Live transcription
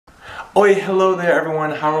Oi, hello there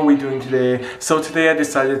everyone, how are we doing today? So today I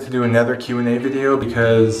decided to do another Q&A video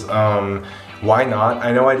because, why not?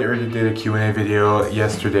 I know I already did a Q&A video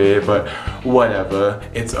yesterday, but whatever,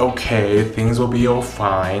 it's okay, things will be all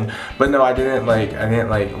fine. But no, I didn't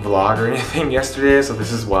vlog or anything yesterday, so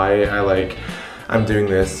this is why I'm doing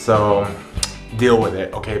this, so deal with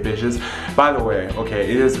it, okay bitches? By the way, okay,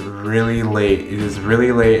 it is really late,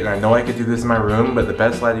 and I know I could do this in my room, but the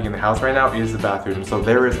best lighting in the house right now is the bathroom, so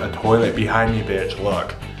there is a toilet behind me, bitch,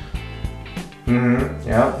 look.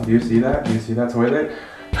 Yeah, do you see that? Do you see that toilet?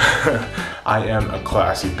 I am a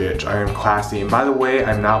classy bitch, I am classy, and by the way,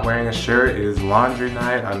 I'm not wearing a shirt, it is laundry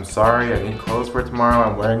night, I'm sorry, I need clothes for tomorrow,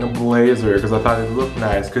 I'm wearing a blazer because I thought it looked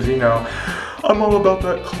nice, because you know, I'm all about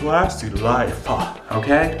that classy life,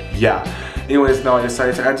 okay? Yeah. Anyways, now I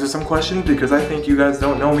decided to answer some questions because I think you guys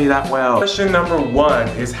don't know me that well. Question number 1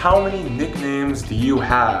 is, how many nicknames do you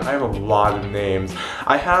have? I have a lot of names.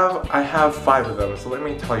 I have 5 of them, so let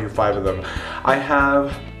me tell you 5 of them. I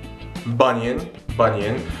have Bunyan.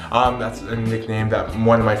 That's a nickname that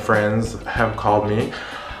one of my friends have called me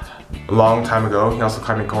a long time ago. He also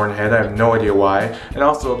called me Cornhead, I have no idea why. And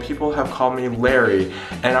also people have called me Larry,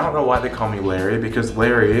 and I don't know why they call me Larry, because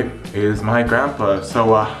Larry is my grandpa,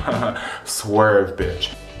 so swerve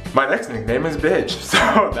bitch. My next nickname is bitch, so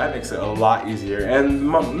that makes it a lot easier. And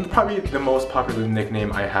probably the most popular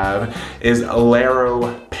nickname I have is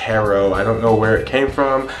Laro Pero. I don't know where it came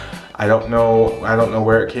from. I don't know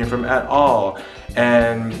where it came from at all.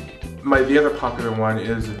 And the other popular one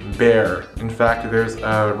is Bear. In fact, there's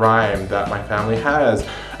a rhyme that my family has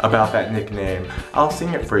about that nickname. I'll sing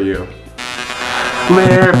it for you.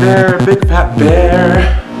 Lair, bear, big fat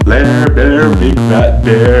bear. Lair, bear, big fat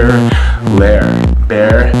bear. Lair,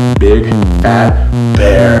 bear, big fat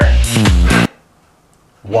bear.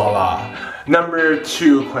 Voila. Number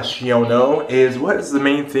 2 questiono is, what is the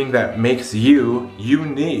main thing that makes you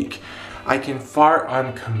unique? I can fart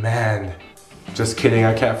on command. Just kidding,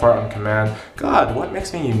 I can't fart on command. God, what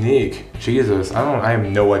makes me unique? Jesus, I have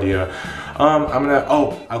no idea.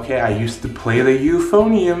 I used to play the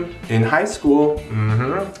euphonium in high school.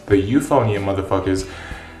 The euphonium, motherfuckers.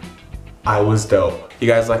 I was dope. You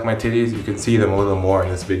guys like my titties? You can see them a little more in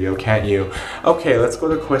this video, can't you? Okay, let's go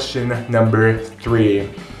to question number 3.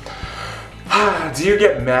 Do you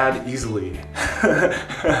get mad easily?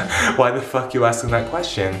 Why the fuck you asking that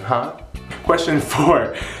question, huh? Question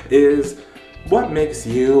 4 is, what makes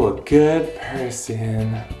you a good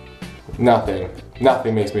person? Nothing.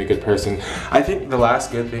 Nothing makes me a good person. I think the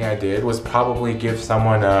last good thing I did was probably give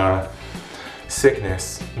someone a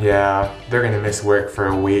sickness. Yeah, they're gonna miss work for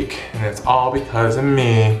a week, and it's all because of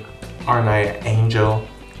me. Aren't I an angel?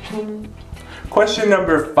 Question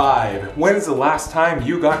number 5. When's the last time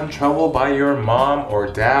you got in trouble by your mom or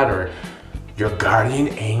dad or your guardian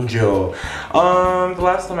angel? The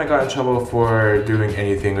last time I got in trouble for doing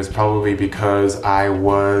anything was probably because I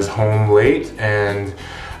was home late and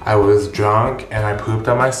I was drunk and I pooped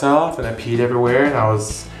on myself and I peed everywhere and I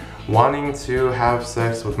was wanting to have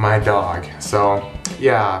sex with my dog. So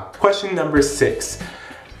yeah. Question number 6.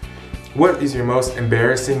 What is your most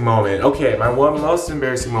embarrassing moment? Okay, my most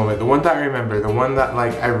embarrassing moment, the one that I remember, the one that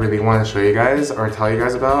I really want to show you guys or tell you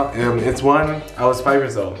guys about, it's one, I was 5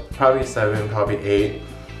 years old, probably 7, probably 8,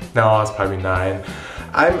 no, I was probably 9.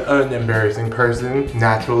 I'm an embarrassing person,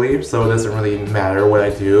 naturally, so it doesn't really matter what I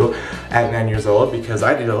do at 9 years old because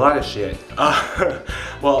I did a lot of shit.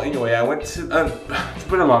 Well, anyway, I went to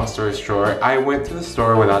put a long story short, I went to the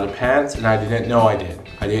store without a pants and I didn't know I did.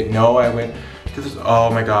 I didn't know I went to this,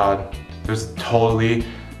 oh my god. There's a totally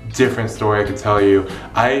different story I could tell you.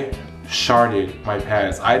 I sharted my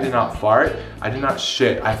pants. I did not fart. I did not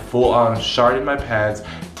shit. I full on sharted my pants,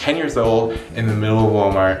 10 years old, in the middle of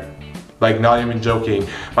Walmart. Like, not even joking.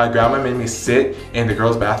 My grandma made me sit in the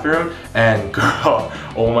girls' bathroom and girl,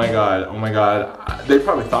 oh my god. They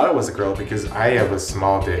probably thought I was a girl because I have a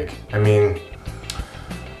small dick. I mean,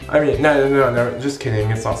 no, just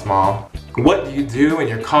kidding, it's not small. What do you do in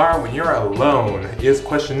your car when you're alone? Is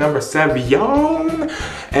question number 7.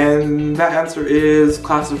 And that answer is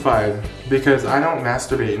classified because I don't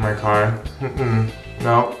masturbate in my car.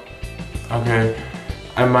 No. Okay.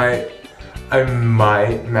 I might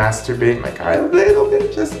masturbate in my car a little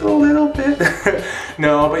bit, just a little bit.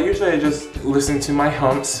 No, but usually I just listen to my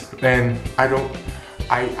humps and I don't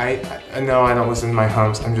listen to my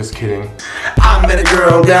humps, I'm just kidding. I met a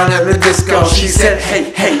girl down at the disco. She said,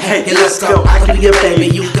 hey, let's go. I can be your baby,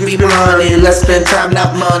 you can be my honey. Let's spend time,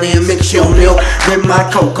 not money, and mix your milk with my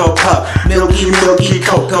cocoa pup. Milky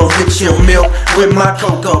cocoa, mix your milk with my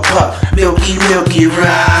cocoa pup. Milky,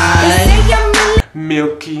 right?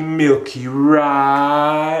 Milky,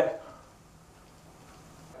 right?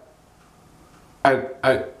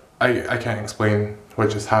 I can't explain what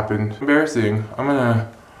just happened. Embarrassing.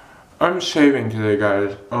 I'm shaving today,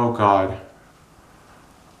 guys. Oh God.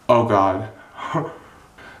 Oh God.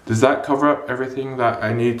 Does that cover up everything that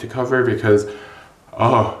I need to cover? Because,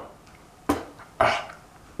 oh.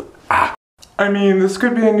 I mean, this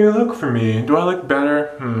could be a new look for me. Do I look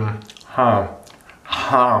better?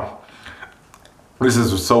 This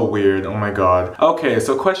is so weird. Oh my God. Okay,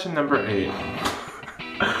 so question number 8.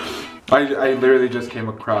 I literally just came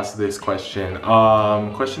across this question.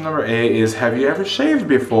 Question number 8 is, have you ever shaved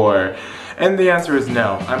before? And the answer is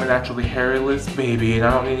no. I'm a naturally hairless baby and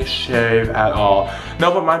I don't need to shave at all.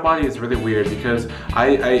 No, but my body is really weird because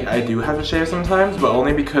I do have to shave sometimes, but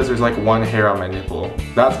only because there's like one hair on my nipple.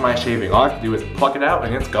 That's my shaving. All I have to do is pluck it out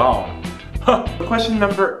and it's gone. Question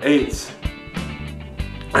number 8.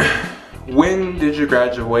 When did you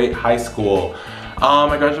graduate high school?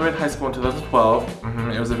 I graduated high school in 2012.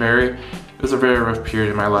 It was a very rough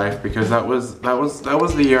period in my life because that was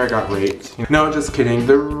the year I got raped. No, just kidding.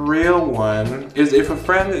 The real one is, if a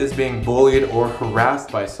friend is being bullied or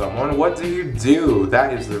harassed by someone, what do you do?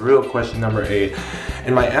 That is the real question number 8.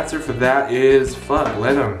 And my answer for that is, fuck,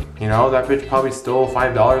 let him. You know, that bitch probably stole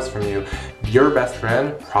 $5 from you. Your best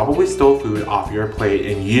friend probably stole food off your plate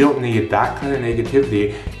and you don't need that kind of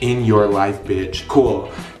negativity in your life, bitch.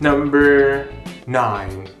 Cool. Number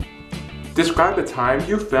 9. Describe a time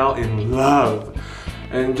you fell in love.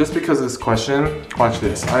 And just because of this question, watch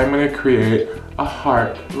this. I'm gonna create a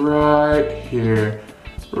heart right here,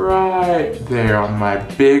 right there on my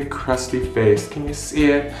big crusty face. Can you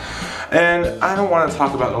see it? And I don't want to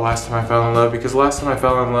talk about the last time I fell in love, because the last time I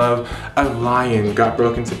fell in love, a lion got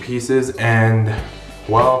broken to pieces and,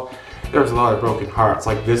 well, there was a lot of broken hearts.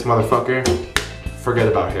 Like this motherfucker, forget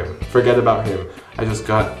about him. Forget about him. I just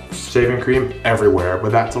got shaving cream everywhere,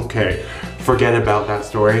 but that's okay. Forget about that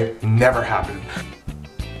story. Never happened.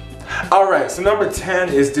 Alright, so number 10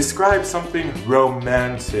 is, describe something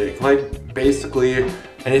romantic. Like, basically,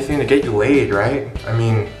 anything to get you laid, right? I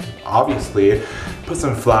mean, obviously. Put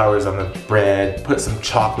some flowers on the bread, put some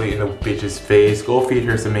chocolate in the bitch's face, go feed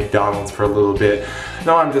her some McDonald's for a little bit.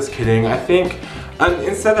 No, I'm just kidding. I think,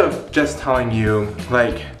 instead of just telling you,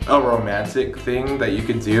 like, a romantic thing that you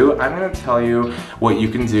could do, I'm gonna tell you what you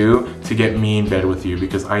can do to get me in bed with you,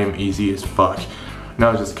 because I am easy as fuck.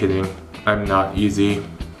 No, just kidding. I'm not easy.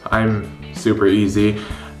 I'm super easy.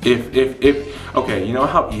 Okay, you know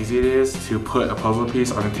how easy it is to put a puzzle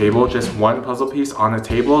piece on a table? Just one puzzle piece on a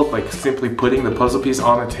table, like simply putting the puzzle piece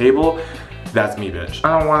on a table? That's me, bitch.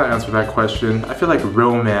 I don't want to answer that question. I feel like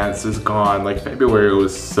romance is gone. Like February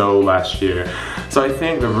was so last year. So I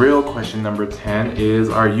think the real question number 10 is,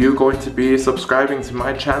 are you going to be subscribing to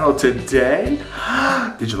my channel today?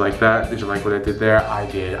 Did you like that? Did you like what I did there? I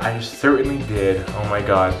did. I certainly did. Oh my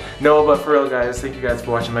God. No, but for real, guys, thank you guys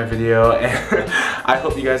for watching my video. And I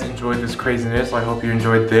hope you guys enjoyed this craziness. I hope you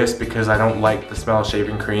enjoyed this, because I don't like the smell of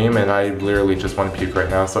shaving cream and I literally just want to puke right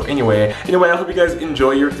now. So anyway, I hope you guys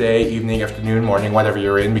enjoy your day, evening, afternoon, morning, whatever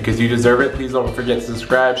you're in, because you deserve it. Please don't forget to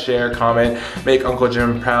subscribe, share, comment, make Uncle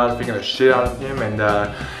Jim proud, thinking the shit out of him,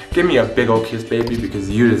 and give me a big old kiss, baby, because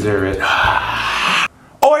you deserve it.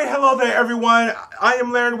 Oi, hello there, everyone. I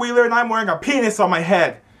am Laren Wheeler, and I'm wearing a penis on my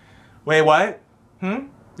head. Wait, what?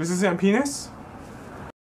 This isn't a penis?